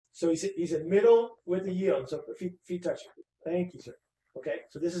So he's in middle with the yield. So feet touch. Thank you, sir. Okay,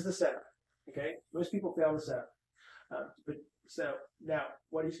 so this is the setup. Okay, most people fail the setup. But so now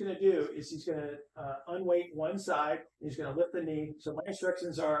what he's going to do is he's going to unweight one side. He's going to lift the knee. So my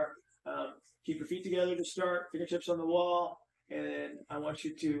instructions are keep your feet together to start, fingertips on the wall, and then I want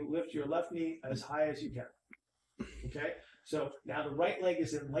you to lift your left knee as high as you can. Okay, so now the right leg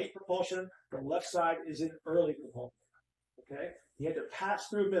is in late propulsion. The left side is in early propulsion. Okay, you had to pass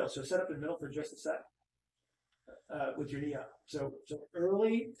through middle. So set up in middle for just a sec with your knee up. So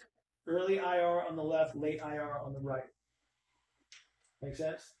early IR on the left, late IR on the right. Make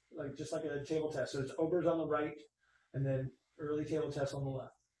sense? Like just like a table test. So it's overs on the right, and then early table test on the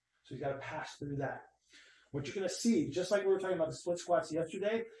left. So you got to pass through that. What you're going to see, just like we were talking about the split squats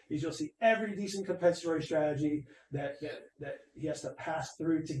yesterday, is you'll see every decent compensatory strategy that he has to pass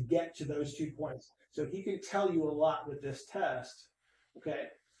through to get to those 2 points. So he can tell you a lot with this test, okay?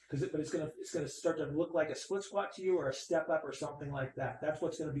 But it's gonna start to look like a split squat to you, or a step up, or something like that. That's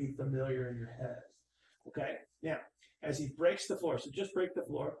what's going to be familiar in your head, okay? Now, as he breaks the floor, so just break the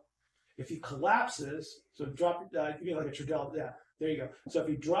floor. If he collapses, so drop, give me like a Trudell, yeah, there you go. So if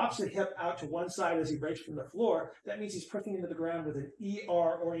he drops the hip out to one side as he breaks from the floor, that means he's pushing into the ground with an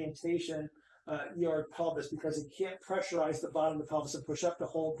ER orientation, ER pelvis, because he can't pressurize the bottom of the pelvis and push up to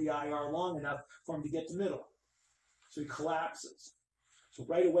hold the IR long enough for him to get to middle. So he collapses. So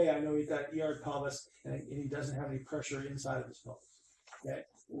right away, I know he's got ER pelvis, and he doesn't have any pressure inside of his pelvis. Okay,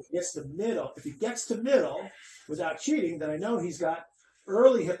 if he gets to middle, without cheating, then I know he's got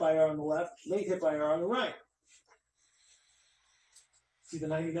early hip IR on the left, late hip IR on the right. See the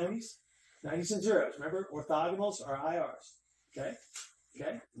 90-90s? 90s and zeros. Remember, orthogonals are IRs. Okay?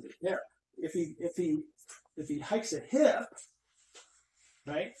 Okay? There. If he hikes a hip,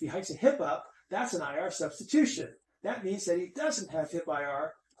 right? If he hikes a hip up, that's an IR substitution. That means that he doesn't have hip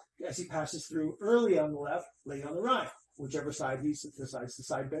IR as he passes through early on the left, late on the right, whichever side he decides to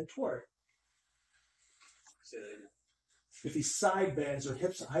side bend toward. If he side bends or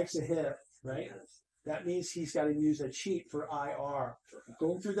hikes a hip, right? That means he's got to use a cheat for IR.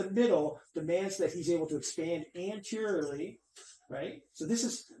 Going through the middle demands that he's able to expand anteriorly, right? So this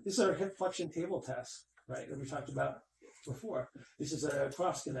is our hip flexion table test, right, that we talked about before. This is a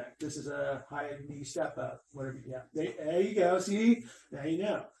cross connect. This is a high knee step up, whatever. Yeah, there you go. See, now you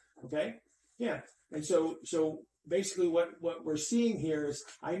know. Okay, yeah. And so basically, what we're seeing here is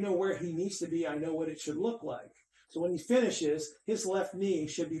I know where he needs to be. I know what it should look like. So when he finishes, his left knee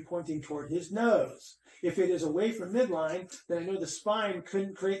should be pointing toward his nose. If it is away from midline, then I know the spine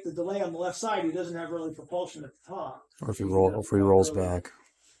couldn't create the delay on the left side. He doesn't have really propulsion at the top. Or if he rolls back.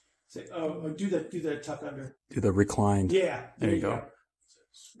 Say, do the tuck under. Do the reclined. Yeah, there you go.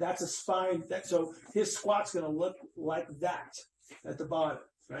 That's a spine. So his squat's going to look like that at the bottom,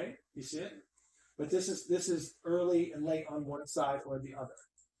 right? You see it? But this is early and late on one side or the other.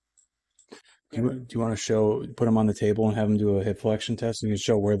 Do you want to put him on the table and have him do a hip flexion test, and you can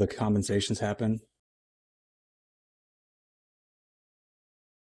show where the compensations happen?